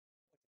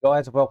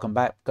Guys, welcome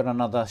back. Got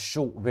another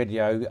short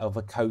video of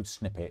a code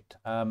snippet.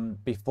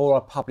 Before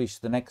I publish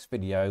the next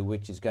video,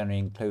 which is going to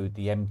include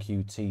the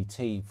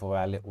MQTT for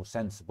our little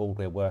sensor board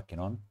we're working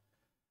on,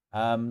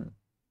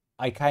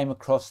 I came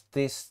across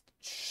this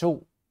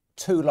short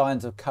 2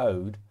 lines of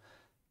code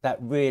that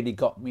really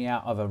got me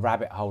out of a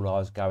rabbit hole I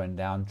was going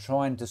down,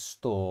 trying to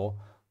store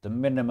the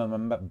minimum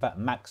and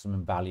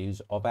maximum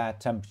values of our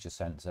temperature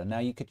sensor. Now,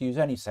 you could use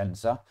any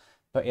sensor,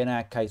 but in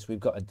our case, we've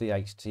got a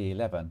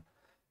DHT11.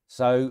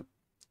 So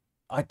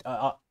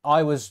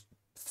I was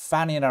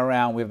fanning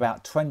around with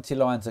about 20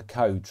 lines of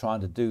code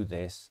trying to do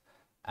this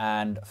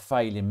and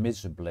failing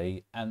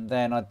miserably. And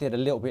then I did a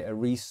little bit of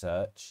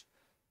research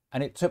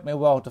and it took me a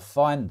while to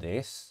find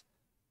this.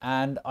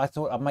 And I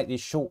thought I'd make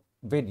this short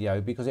video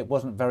because it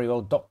wasn't very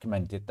well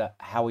documented that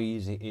how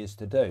easy it is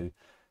to do.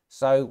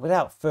 So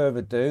without further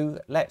ado,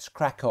 let's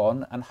crack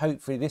on, and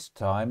hopefully this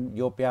time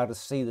you'll be able to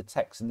see the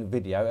text in the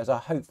video as I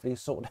hopefully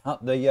sort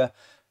out the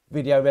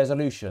video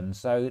resolution.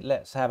 So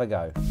let's have a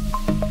go.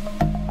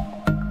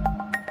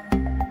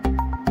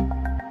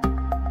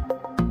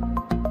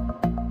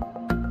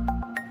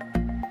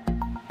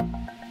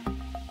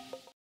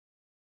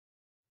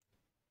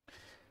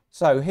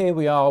 So here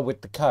we are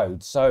with the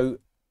code. So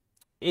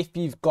if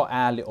you've got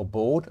our little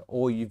board,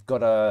 or you've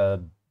got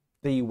a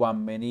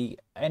D1 Mini,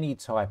 any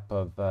type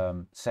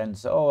of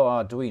sensor, or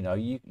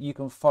Arduino, you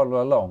can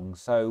follow along.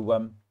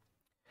 So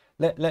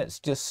let's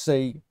just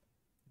see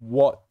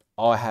what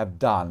I have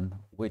done,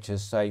 which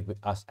has saved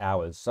us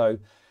hours. So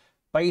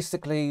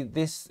basically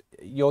this,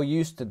 you're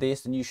used to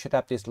this and you should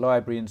have this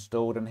library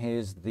installed, and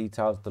here's the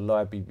details of the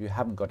library if you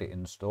haven't got it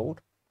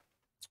installed.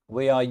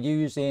 We are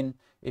using,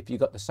 if you've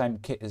got the same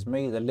kit as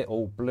me, the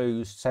little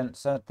blue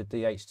sensor, the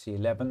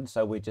DHT11.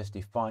 So we're just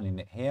defining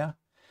it here.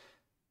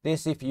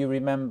 This, if you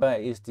remember,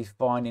 is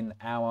defining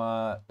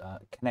our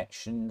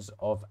connections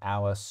of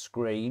our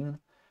screen,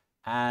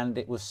 and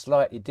it was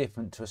slightly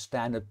different to a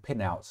standard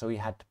pinout, so we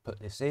had to put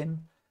this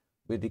in.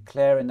 We're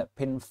declaring that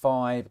pin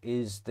 5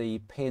 is the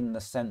pin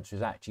the sensor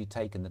is actually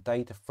taking the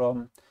data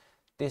from.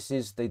 This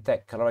is the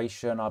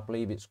declaration, I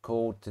believe it's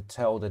called, to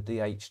tell the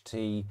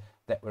DHT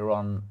that we're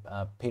on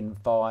pin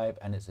 5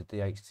 and it's a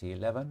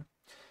DHT11.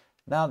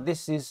 Now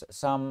this is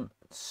some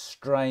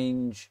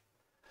strange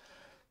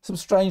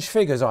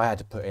figures I had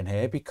to put in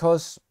here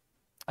because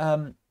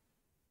just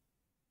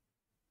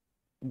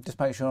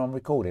make sure I'm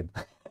recording.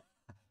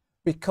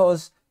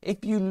 Because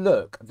if you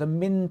look, the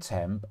min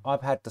temp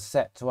I've had to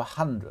set to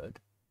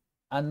 100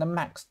 and the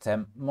max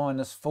temp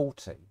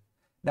 -40.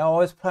 Now I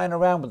was playing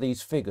around with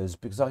these figures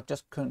because I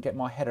just couldn't get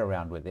my head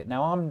around with it.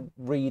 Now I'm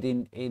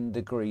reading in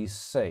degrees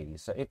C,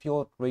 so if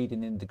you're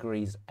reading in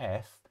degrees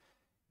F,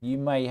 you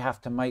may have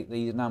to make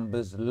these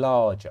numbers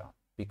larger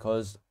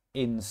because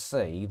in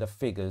C the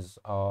figures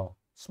are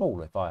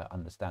small, if I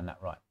understand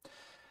that right.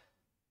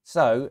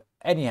 So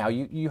anyhow,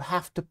 you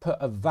have to put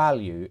a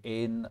value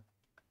in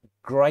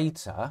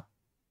greater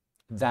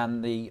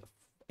than the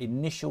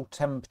initial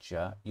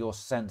temperature your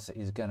sensor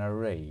is going to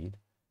read,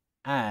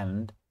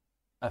 and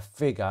a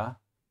figure,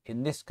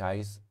 in this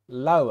case,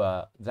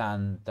 lower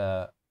than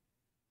the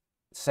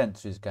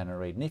sensor is going to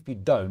read. And if you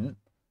don't,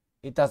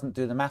 it doesn't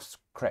do the maths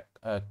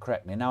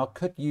correctly. Now, I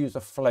could use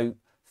a float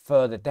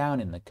further down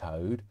in the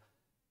code,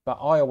 but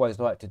I always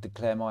like to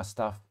declare my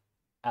stuff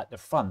at the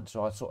front,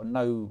 so I sort of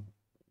know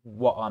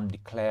what I'm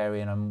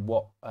declaring and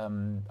what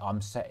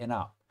I'm setting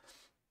up.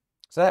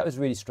 So that was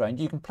really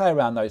strange. You can play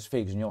around those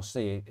figures and you'll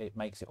see it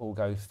makes it all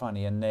go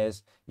funny. And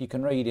you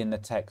can read in the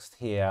text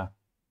here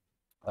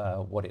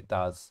what it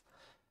does.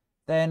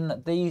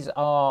 Then these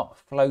are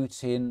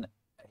floating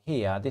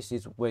here. This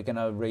is, we're going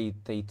to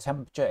read the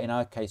temperature. In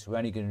our case, we're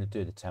only going to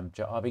do the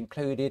temperature. I've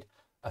included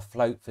a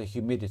float for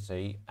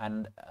humidity,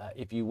 and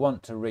if you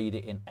want to read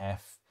it in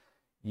F,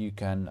 you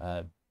can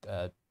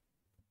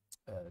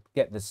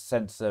get the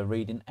sensor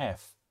reading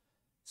F.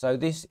 So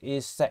this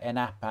is setting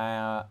up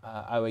our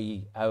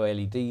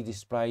OLED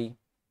display.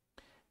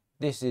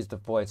 This is the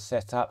void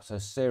setup, so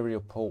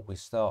serial port, we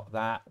start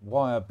that.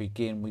 Wire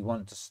begin, we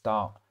want to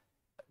start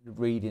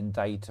reading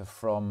data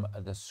from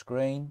the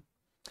screen.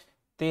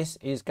 This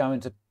is going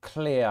to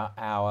clear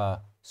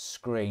our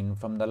screen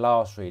from the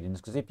last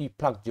readings, because if you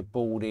plugged your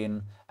board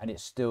in and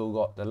it's still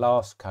got the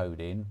last code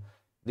in,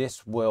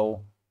 this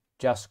will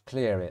just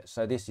clear it.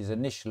 So this is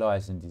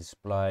initializing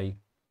display,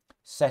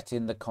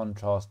 setting the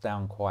contrast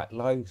down quite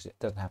low so it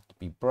doesn't have to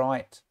be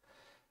bright.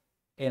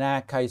 In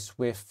our case,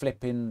 we're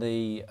flipping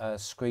the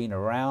screen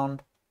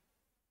around.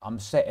 I'm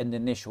setting the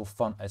initial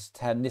font as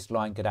 10. This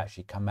line could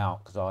actually come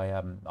out because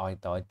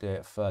I do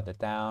it further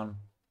down.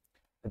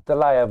 A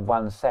delay of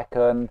 1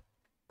 second,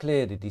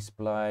 clear the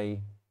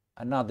display,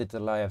 another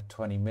delay of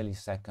 20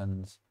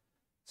 milliseconds,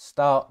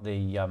 start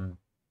the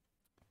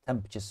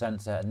temperature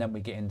sensor, and then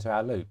we get into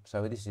our loop.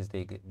 So this is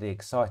the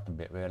exciting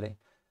bit, really.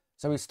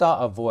 So we start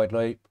our void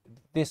loop.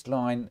 This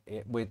line,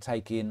 we're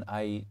taking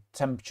a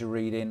temperature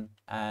reading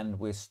and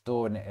we're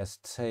storing it as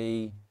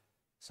T,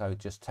 so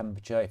just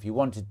temperature. If you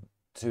wanted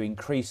to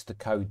increase the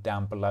code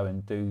down below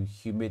and do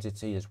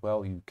humidity as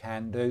well, you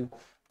can do,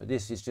 but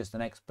this is just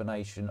an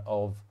explanation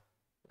of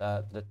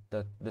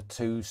the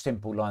two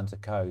simple lines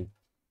of code.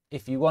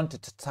 If you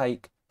wanted to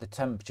take the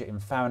temperature in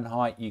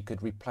Fahrenheit, you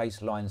could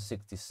replace line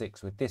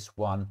 66 with this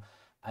one,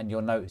 and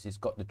you'll notice it's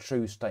got the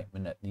true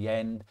statement at the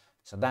end.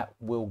 So that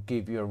will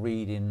give you a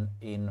reading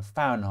in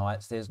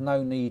Fahrenheit. So there's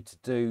no need to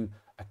do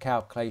a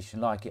calculation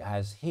like it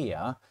has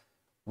here,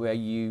 where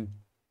you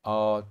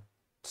are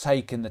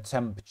taking the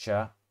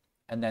temperature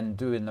and then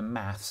doing the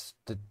maths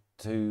to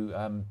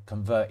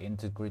convert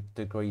into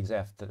degrees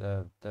F.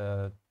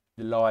 The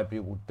library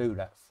will do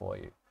that for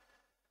you.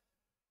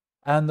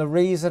 And the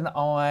reason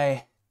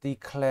I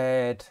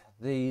declared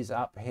these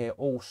up here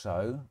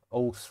also,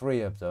 all three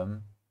of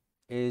them,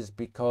 is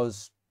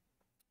because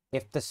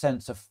if the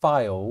sensor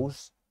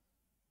fails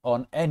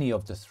on any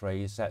of the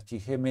three, so that's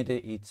your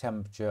humidity,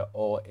 temperature,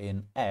 or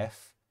in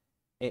F,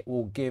 it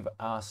will give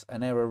us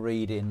an error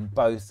reading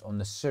both on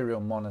the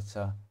serial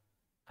monitor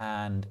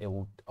and it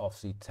will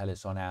obviously tell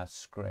us on our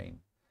screen.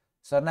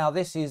 So now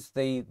this is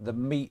the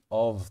meat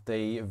of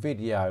the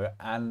video,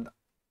 and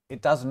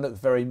it doesn't look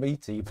very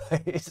meaty,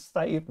 but it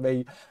saved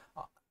me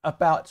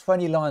about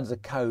 20 lines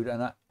of code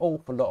and an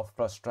awful lot of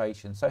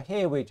frustration. So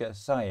here we're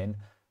just saying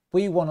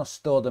we want to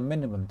store the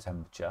minimum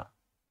temperature,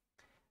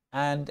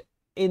 and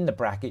in the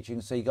brackets you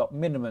can see you got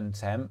minimum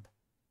temp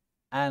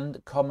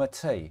and comma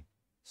T.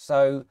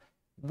 So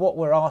what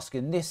we're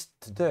asking this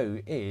to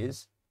do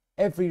is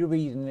every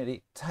reading that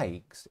it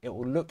takes, it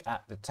will look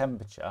at the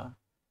temperature,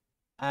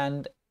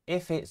 and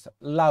if it's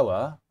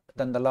lower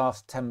than the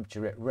last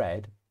temperature it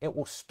read, it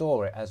will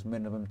store it as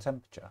minimum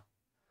temperature.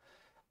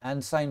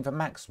 And same for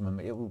maximum,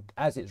 it will,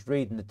 as it's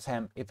reading the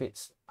temp, if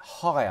it's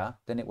higher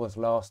than it was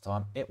last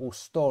time, it will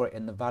store it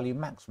in the value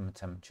maximum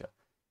temperature.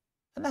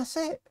 And that's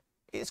it.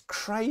 It's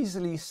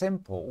crazily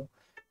simple.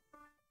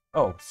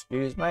 Oh,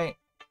 excuse me.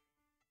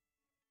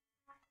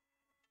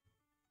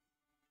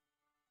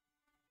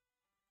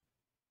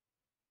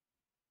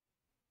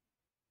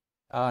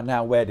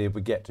 Now where did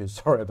we get to?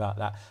 Sorry about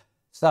that.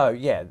 So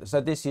yeah, so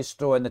this is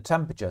storing the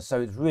temperature.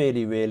 So it's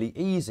really, really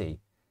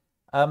easy.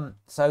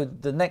 So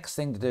the next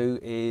thing to do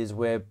is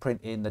we're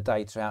printing the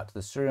data out to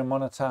the serial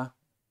monitor.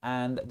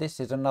 And this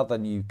is another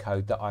new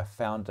code that I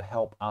found to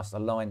help us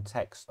align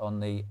text on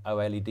the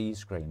OLED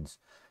screens.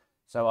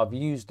 So I've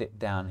used it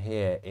down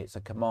here. It's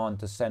a command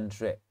to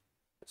center it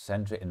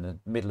in the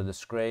middle of the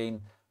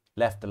screen,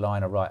 left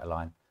align or right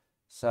align.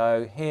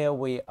 So here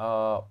we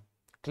are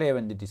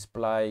clearing the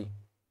display.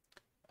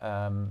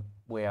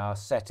 We are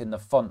setting the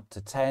font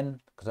to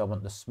 10 because I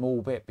want the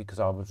small bit, because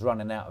I was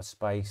running out of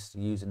space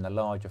using the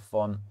larger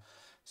font.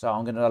 So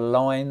I'm going to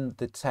align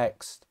the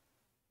text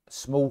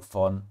small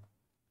font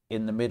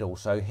in the middle.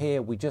 So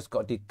here we just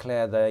got to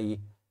declare the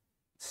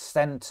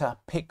center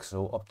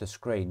pixel of the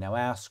screen. Now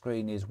our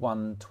screen is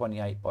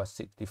 128 by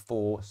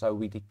 64, so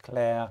we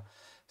declare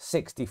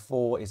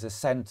 64 is a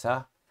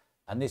center,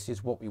 and this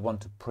is what we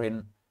want to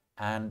print,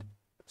 and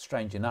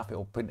strange enough it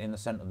will print in the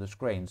center of the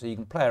screen. So you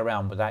can play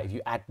around with that. If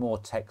you add more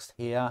text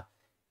here,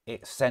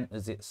 it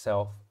centers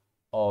itself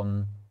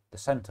on the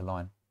center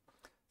line.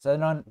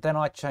 So then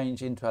I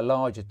change into a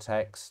larger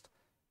text,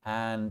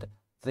 and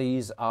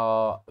these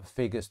are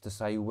figures to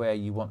say where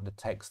you want the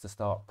text to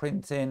start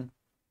printing.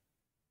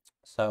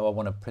 So I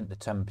want to print the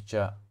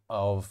temperature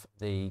of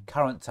the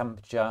current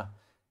temperature,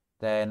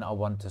 then I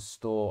want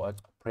to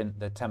print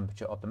the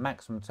temperature of the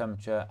maximum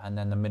temperature, and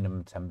then the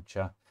minimum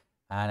temperature.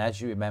 And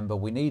as you remember,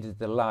 we need a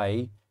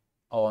delay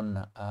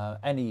on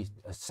any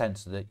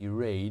sensor that you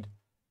read,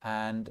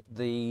 and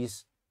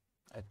these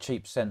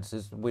cheap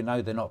sensors, we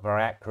know they're not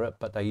very accurate,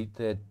 but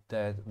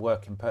they're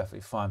working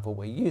perfectly fine for what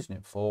we're using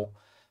it for.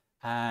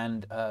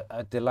 And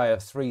a delay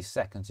of 3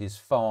 seconds is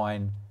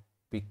fine,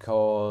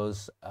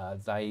 because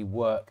they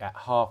work at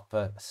half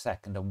a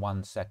second and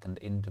 1 second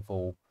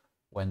interval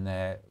when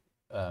they're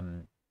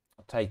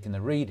taking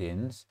the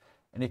readings.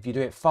 And if you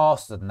do it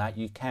faster than that,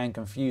 you can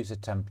confuse the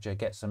temperature,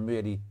 get some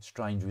really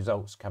strange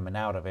results coming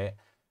out of it.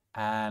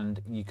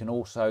 And you can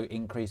also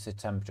increase the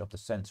temperature of the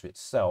sensor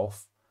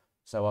itself.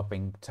 So I've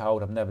been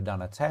told, I've never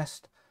done a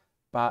test,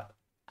 but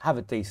have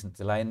a decent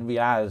delay. In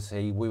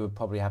reality, we would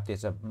probably have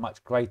this a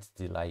much greater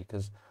delay,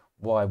 because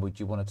why would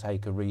you want to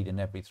take a reading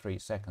every 3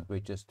 seconds? We're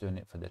just doing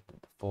it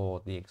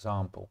for the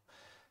example.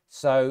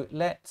 So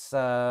let's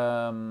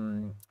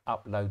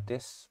upload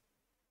this,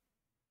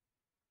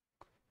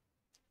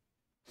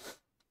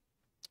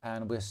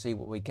 and we'll see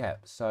what we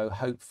get. So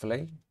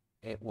hopefully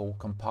it will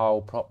compile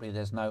properly.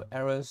 There's no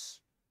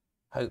errors.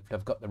 Hopefully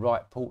I've got the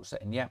right port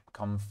setting. Yep,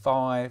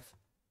 COM5.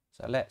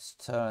 So let's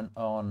turn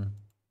on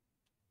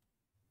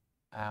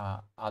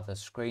our other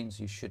screens.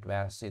 You should be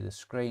able to see the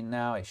screen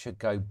now. It should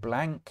go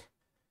blank.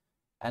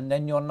 And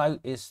then you'll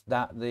notice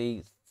that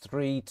the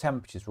 3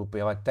 temperatures will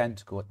be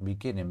identical at the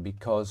beginning,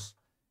 because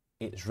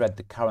it's read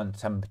the current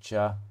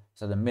temperature.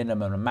 So the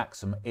minimum and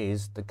maximum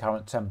is the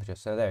current temperature.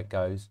 So there it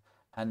goes.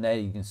 And there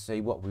you can see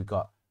what we've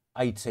got,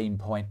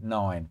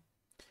 18.9.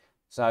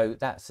 So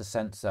that's the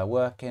sensor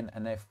working.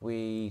 And if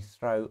we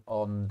throw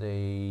on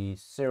the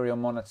serial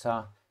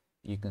monitor,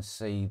 you can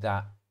see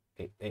that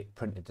it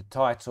printed the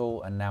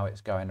title, and now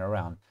it's going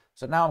around.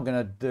 So now I'm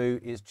going to do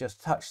is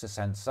just touch the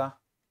sensor,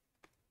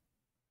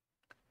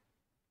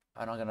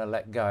 and I'm going to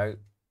let go,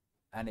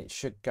 and it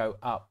should go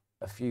up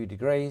a few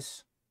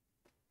degrees.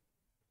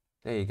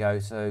 There you go.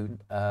 So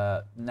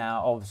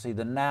now obviously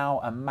the now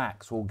and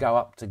max will go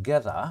up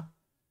together,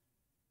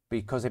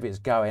 because if it's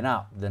going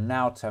up, the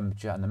now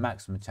temperature and the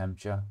maximum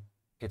temperature,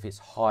 if it's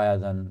higher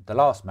than the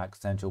last max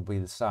temperature, will be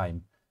the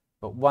same.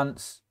 But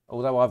once,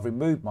 although I've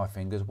removed my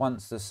fingers,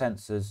 once the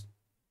sensors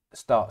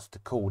starts to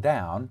cool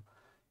down,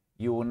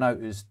 you will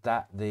notice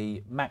that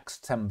the max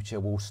temperature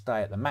will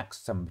stay at the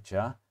max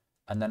temperature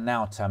and the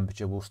now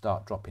temperature will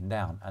start dropping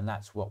down. And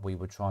that's what we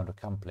were trying to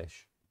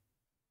accomplish.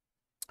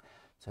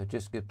 So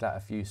just give that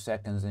a few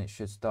seconds and it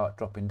should start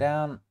dropping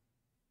down.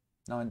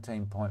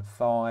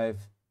 19.5.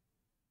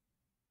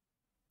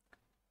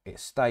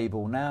 It's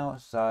stable now,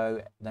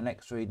 so the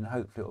next reading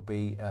hopefully it will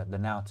be the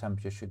now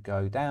temperature should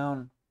go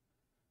down.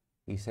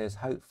 He says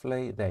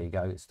hopefully. There you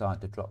go, it's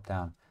starting to drop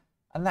down.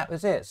 And that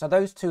was it. So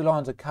those 2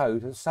 lines of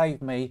code have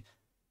saved me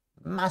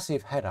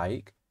massive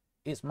headache.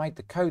 It's made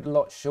the code a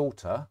lot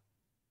shorter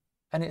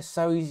and it's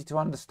so easy to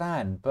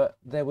understand, but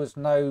there was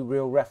no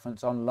real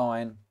reference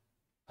online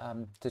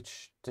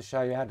to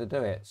show you how to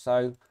do it.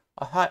 So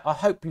I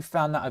hope you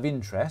found that of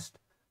interest.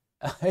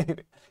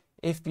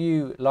 If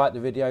you like the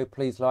video,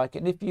 please like it.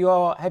 And if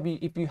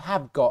you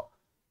have got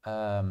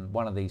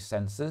one of these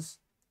sensors,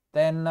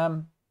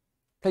 then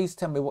please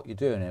tell me what you're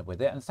doing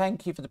with it. And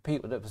thank you for the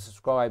people that have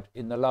subscribed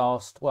in the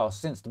last, well,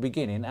 since the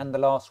beginning and the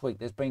last week.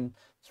 There's been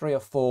 3 or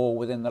 4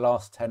 within the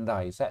last 10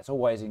 days. That's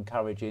always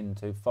encouraging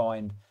to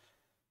find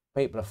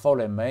people are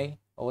following me.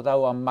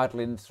 Although I'm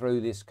muddling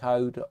through this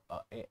code,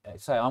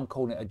 say I'm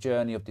calling it a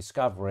journey of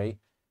discovery.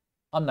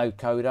 I'm no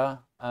coder.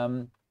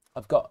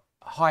 I've got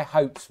high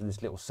hopes for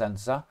this little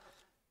sensor.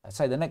 I'd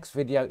say the next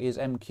video is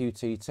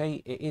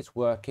MQTT. It is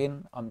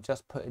working. I'm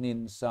just putting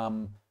in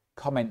some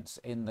comments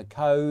in the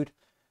code.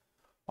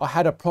 I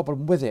had a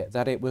problem with it,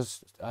 that it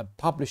was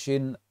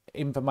publishing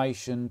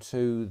information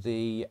to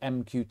the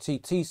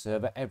MQTT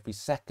server every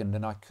second,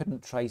 and I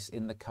couldn't trace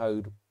in the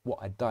code what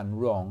I'd done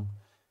wrong.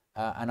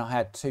 And I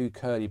had 2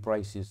 curly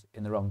braces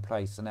in the wrong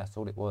place, and that's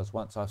all it was.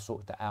 Once I've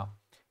sorted that out,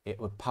 it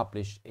would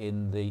publish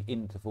in the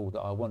interval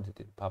that I wanted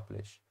it to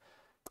publish.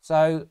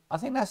 So I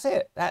think that's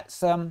it.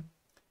 That's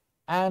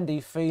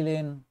Andy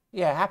feeling,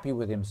 yeah, happy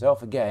with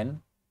himself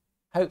again.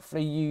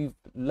 Hopefully you've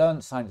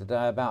learned something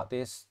today about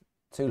this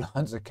 2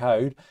 lines of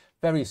code.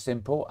 Very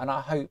simple, and I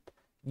hope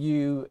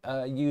you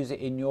use it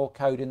in your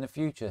code in the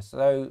future.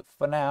 So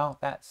for now,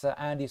 that's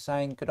Andy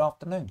saying good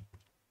afternoon.